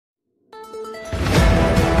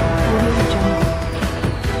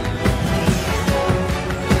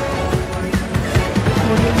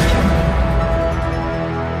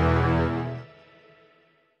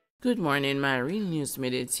Good morning, my Real News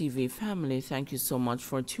Midday TV family. Thank you so much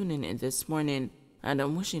for tuning in this morning, and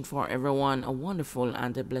I'm wishing for everyone a wonderful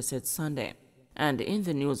and a blessed Sunday. And in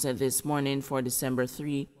the news this morning for December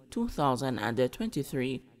 3,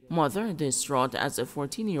 2023, mother distraught as a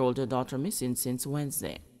 14-year-old daughter missing since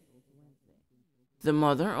Wednesday. The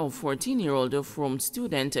mother of 14-year-old From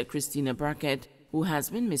student Christina Brackett, who has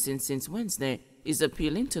been missing since Wednesday, is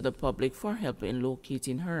appealing to the public for help in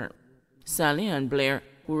locating her. Sally Ann Blair,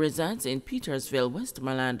 who resides in Petersville,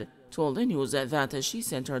 Westmoreland, told the news that she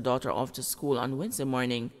sent her daughter off to school on Wednesday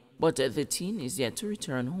morning, but the teen is yet to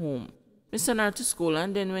return home. I send her to school,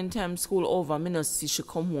 and then when time school over, me no see she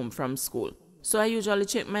come home from school. So I usually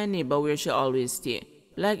check my neighbor where she always stay.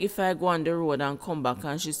 Like if I go on the road and come back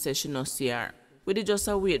and she says she no see her. We did just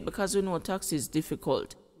wait because we know taxi is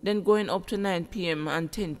difficult. Then going up to 9 p.m.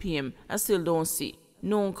 and 10 p.m. I still don't see.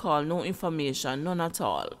 No call, no information, none at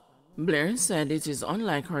all. Blair said it is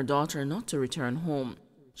unlike her daughter not to return home.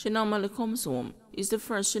 She normally comes home. It's the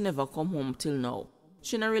first she never come home till now.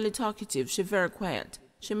 She not really talkative, she very quiet.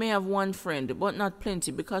 She may have one friend, but not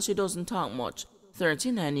plenty because she doesn't talk much,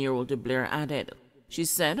 39-year-old Blair added. She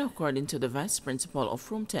said, according to the vice principal of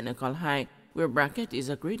From Technical High, where Brackett is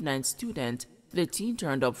a grade 9 student, the teen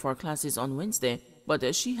turned up for classes on Wednesday,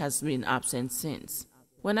 but she has been absent since.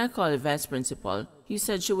 When I called the vice principal, he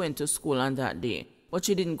said she went to school on that day, but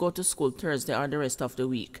she didn't go to school Thursday or the rest of the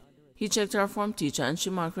week. He checked her form teacher and she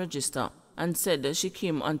marked register and said that she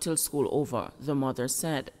came until school over, the mother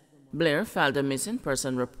said. Blair filed a missing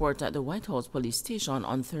person report at the White House police station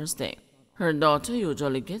on Thursday. Her daughter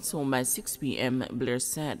usually gets home by 6 p.m., Blair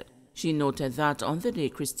said. She noted that on the day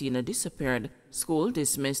Christina disappeared, school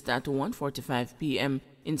dismissed at 1:45 p.m.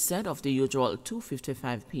 instead of the usual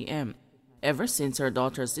 2:55 p.m. Ever since her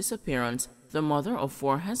daughter's disappearance, the mother of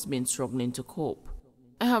 4 has been struggling to cope.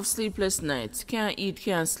 I have sleepless nights, can't eat,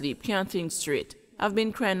 can't sleep, can't think straight. I've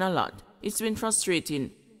been crying a lot. It's been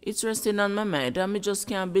frustrating. It's resting on my mind and me just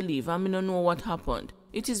can't believe and me don't know what happened.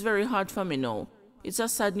 It is very hard for me now. It's a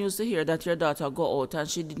sad news to hear that your daughter go out and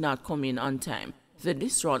she did not come in on time, the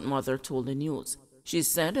distraught mother told the news. She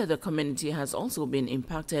said the community has also been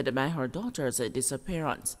impacted by her daughter's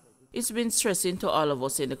disappearance. It's been stressing to all of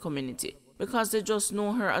us in the community because they just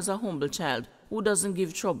know her as a humble child who doesn't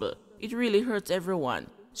give trouble. It really hurts everyone,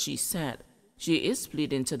 she said. She is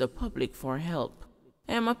pleading to the public for help.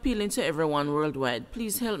 I am appealing to everyone worldwide.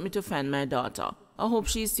 Please help me to find my daughter. I hope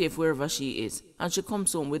she is safe wherever she is and she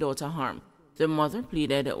comes home without a harm, the mother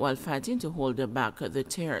pleaded while fighting to hold back the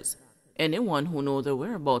tears. Anyone who knows the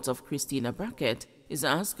whereabouts of Christina Brackett is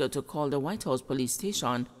asked to call the White House police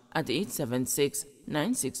station at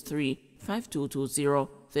 876-963-5220,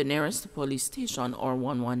 the nearest police station, or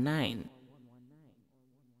 119.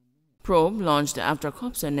 Probe launched after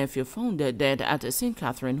cops and nephew found dead at a St.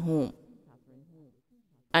 Catherine home.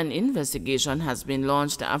 An investigation has been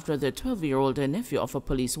launched after the 12-year-old nephew of a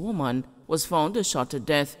policewoman was found shot to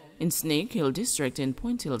death in Snake Hill District in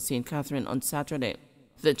Point Hill, St. Catherine on Saturday.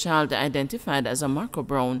 The child, identified as Marco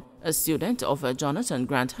Brown, a student of Jonathan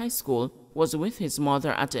Grant High School, was with his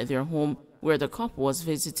mother at their home where the cop was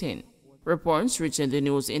visiting. Reports reaching the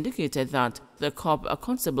news indicated that the cop, a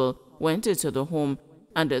constable, went to the home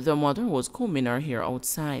and the mother was combing her hair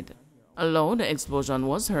outside. A loud explosion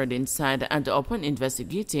was heard inside, and upon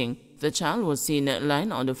investigating, the child was seen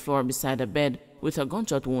lying on the floor beside a bed with a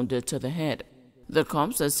gunshot wound to the head. The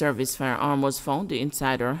cop's service firearm was found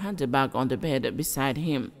inside her handbag on the bed beside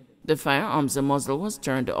him. The firearm's muzzle was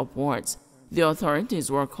turned upwards. The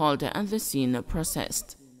authorities were called and the scene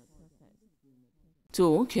processed.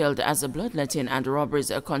 2 killed as bloodletting and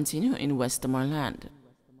robberies continue in Westmoreland.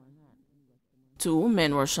 2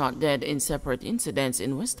 men were shot dead in separate incidents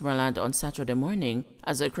in Westmoreland on Saturday morning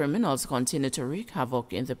as the criminals continue to wreak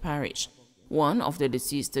havoc in the parish. One of the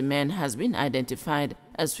deceased men has been identified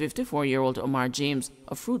as 54-year-old Omar James,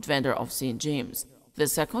 a fruit vendor of St. James. The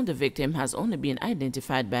second victim has only been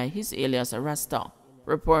identified by his alias Rasta.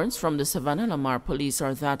 Reports from the Savannah Lamar police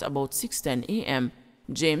are that about 6:10 a.m.,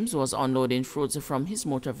 James was unloading fruits from his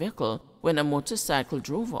motor vehicle when a motorcycle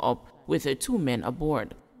drove up with 2 men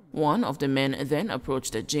aboard. One of the men then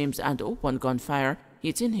approached James and opened gunfire,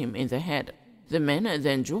 hitting him in the head. The men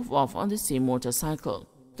then drove off on the same motorcycle.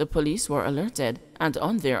 The police were alerted, and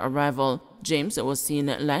on their arrival, James was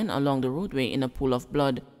seen lying along the roadway in a pool of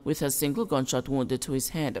blood with a single gunshot wound to his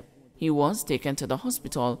head. He was taken to the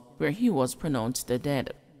hospital, where he was pronounced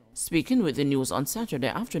dead. Speaking with the news on Saturday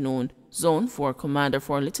afternoon, Zone 4 Commander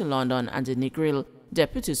for Little London and Negril,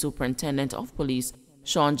 Deputy Superintendent of Police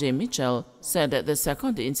Sean J. Mitchell, said that the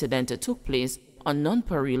second incident took place on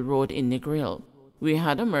Nonpareil Road in Negril. We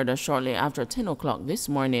had a murder shortly after 10 o'clock this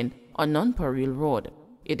morning on Non-Paril Road.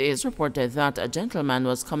 It is reported that a gentleman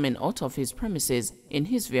was coming out of his premises in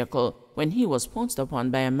his vehicle when he was pounced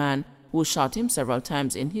upon by a man who shot him several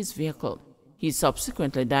times in his vehicle. He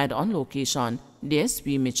subsequently died on location,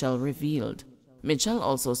 DSP Mitchell revealed. Mitchell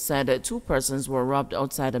also said 2 persons were robbed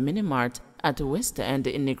outside a mini-mart at West End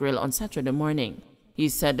in Negril on Saturday morning. He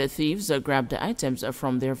said the thieves grabbed the items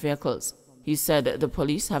from their vehicles. He said the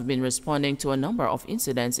police have been responding to a number of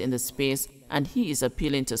incidents in the space, and he is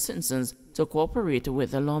appealing to citizens to cooperate with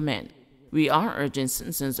the lawmen. We are urging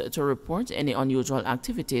citizens to report any unusual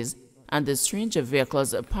activities, and the strange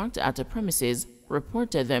vehicles parked at the premises,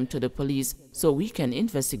 reported them to the police so we can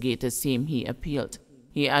investigate the same, he appealed.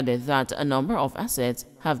 He added that a number of assets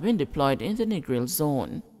have been deployed in the Negril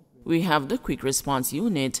zone. We have the Quick Response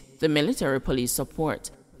Unit, the military police support.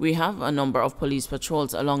 We have a number of police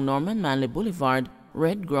patrols along Norman Manley Boulevard,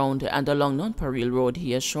 Red Ground, and along Non-Paril Road,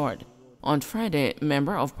 he assured. On Friday,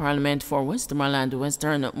 Member of Parliament for Westmoreland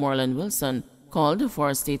Western Moreland Wilson called for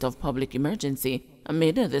a state of public emergency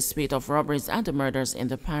amid the spate of robberies and murders in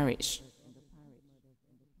the parish.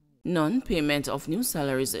 Non-payment of new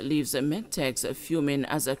salaries leaves medtechs fuming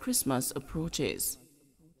as Christmas approaches.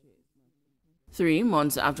 3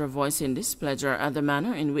 months after voicing displeasure at the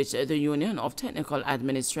manner in which the Union of Technical,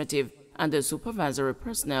 Administrative, and the Supervisory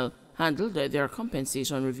Personnel handled their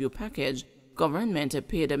compensation review package,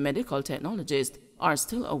 government-paid medical technologists are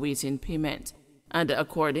still awaiting payment. And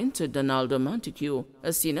according to Donaldo Montague,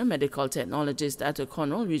 a senior medical technologist at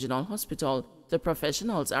Conroe Regional Hospital, the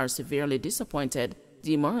professionals are severely disappointed,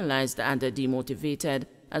 demoralized, and demotivated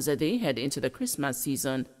as they head into the Christmas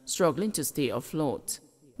season, struggling to stay afloat.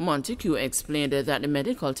 Montague explained that the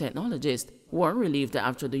medical technologists were relieved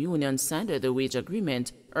after the union signed the wage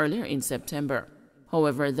agreement earlier in September.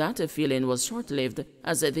 However, that feeling was short-lived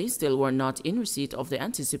as they still were not in receipt of the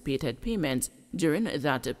anticipated payments during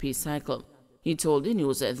that pay cycle. He told the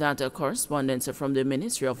news that correspondence from the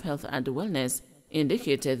Ministry of Health and Wellness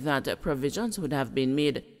indicated that provisions would have been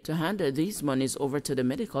made to hand these monies over to the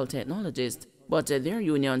medical technologists, but their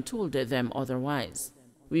union told them otherwise.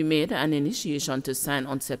 We made an initiation to sign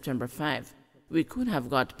on September 5. We could have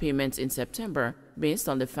got payments in September based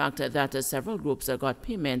on the fact that several groups got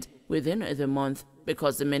payment within the month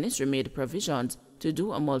because the ministry made provisions to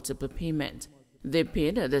do a multiple payment. They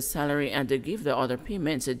paid the salary and gave the other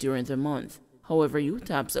payments during the month. However,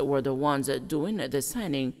 UTAPs were the ones doing the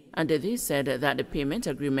signing, and they said that the payment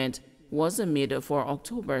agreement was made for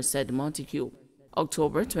October, said Montague.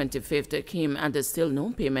 October 25th came and still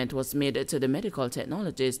no payment was made to the medical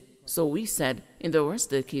technologist, so we said, in the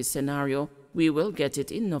worst-case scenario, we will get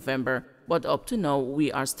it in November, but up to now,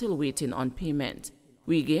 we are still waiting on payment.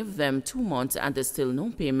 We gave them 2 months and still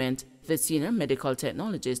no payment, the senior medical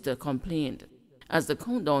technologist complained. As the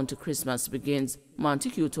countdown to Christmas begins,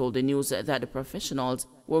 Montague told the news that the professionals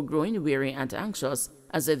were growing weary and anxious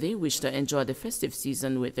as they wish to enjoy the festive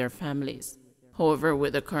season with their families. However,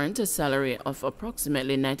 with the current salary of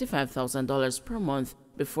approximately $95,000 per month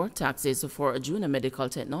before taxes for a junior medical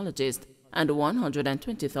technologist and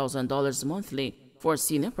 $120,000 monthly for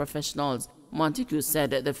senior professionals, Montague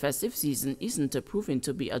said the festive season isn't proving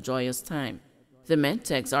to be a joyous time. The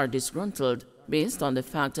medtechs are disgruntled based on the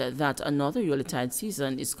fact that another Yuletide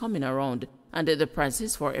season is coming around and the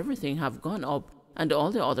prices for everything have gone up and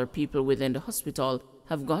all the other people within the hospital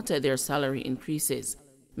have got their salary increases.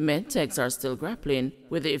 Medtechs are still grappling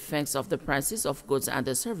with the effects of the prices of goods and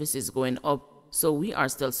the services going up, so we are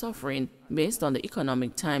still suffering based on the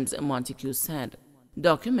economic times, Montague said.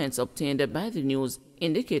 Documents obtained by the news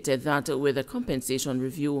indicated that with the compensation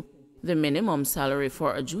review, the minimum salary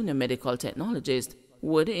for a junior medical technologist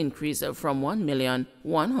would increase from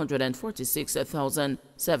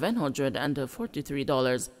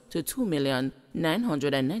 $1,146,743 to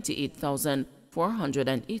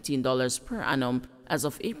 $2,998,418 per annum as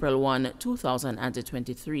of April 1,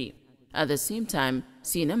 2023. At the same time,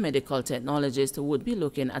 senior medical technologists would be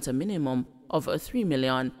looking at a minimum of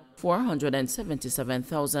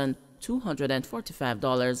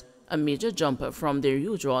 $3,477,245, a major jump from their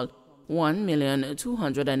usual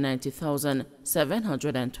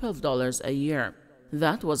 $1,290,712 a year.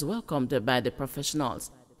 That was welcomed by the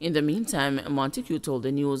professionals. In the meantime, Montague told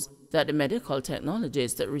the news that the medical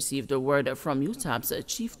technologists received a word from UTAP's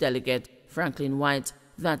chief delegate, Franklin White,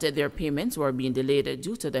 that their payments were being delayed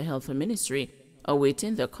due to the health ministry,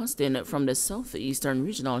 awaiting the costing from the Southeastern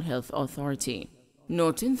Regional Health Authority.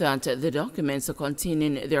 Noting that the documents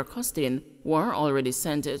containing their costing were already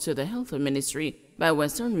sent to the health ministry by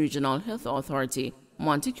Western Regional Health Authority,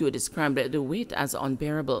 Montague described the wait as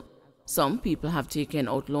unbearable. Some people have taken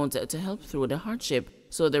out loans to help through the hardship,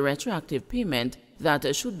 so the retroactive payment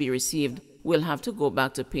that should be received will have to go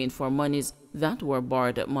back to paying for monies that were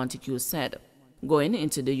borrowed, Montague said. Going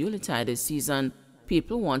into the Yuletide season,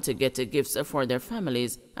 people want to get gifts for their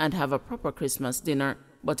families and have a proper Christmas dinner,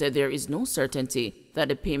 but there is no certainty that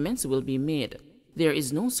the payments will be made. There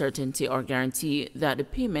is no certainty or guarantee that the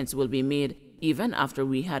payments will be made even after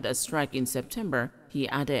we had a strike in September, he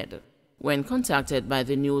added. When contacted by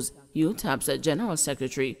the news, UTAP's General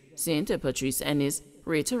Secretary, St. Patrice Ennis,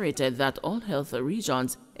 reiterated that all health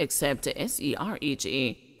regions except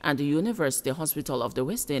SERHA and the University Hospital of the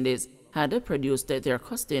West Indies had produced their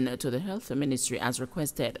costing to the Health Ministry as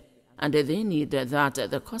requested, and they need that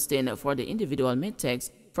the costing for the individual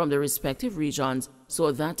medtechs from the respective regions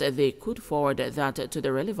so that they could forward that to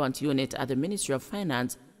the relevant unit at the Ministry of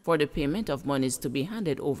Finance for the payment of monies to be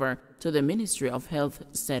handed over to the Ministry of Health,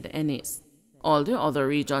 said Ennis. All the other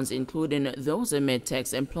regions, including those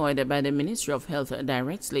medtechs employed by the Ministry of Health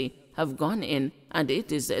directly, have gone in, and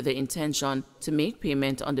it is the intention to make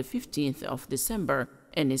payment on the 15th of December,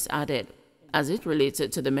 Ennis added. As it relates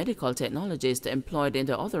to the medical technologists employed in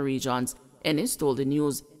the other regions, Ennis told the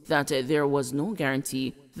news that there was no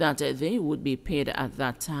guarantee that they would be paid at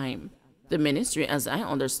that time. The ministry, as I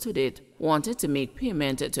understood it, wanted to make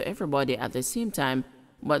payment to everybody at the same time,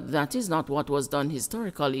 but that is not what was done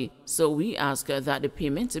historically, so we ask that the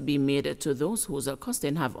payment be made to those whose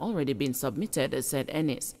costing have already been submitted, said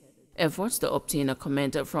Ennis. Efforts to obtain a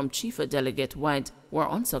comment from Chief Delegate White were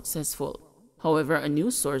unsuccessful. However, a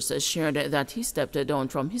news source shared that he stepped down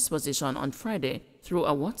from his position on Friday through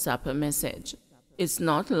a WhatsApp message. It's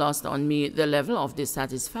not lost on me the level of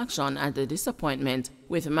dissatisfaction and the disappointment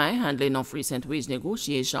with my handling of recent wage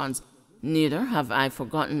negotiations. Neither have I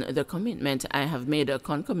forgotten the commitment I have made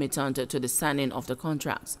concomitant to the signing of the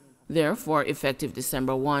contracts. Therefore, effective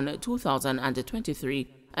December 1, 2023,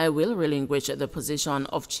 I will relinquish the position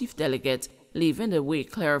of Chief Delegate, leaving the way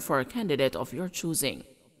clear for a candidate of your choosing.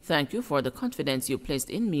 Thank you for the confidence you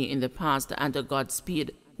placed in me in the past and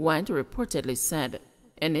Godspeed, White reportedly said.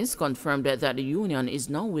 Ennis confirmed that the union is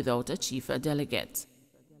now without a chief delegate.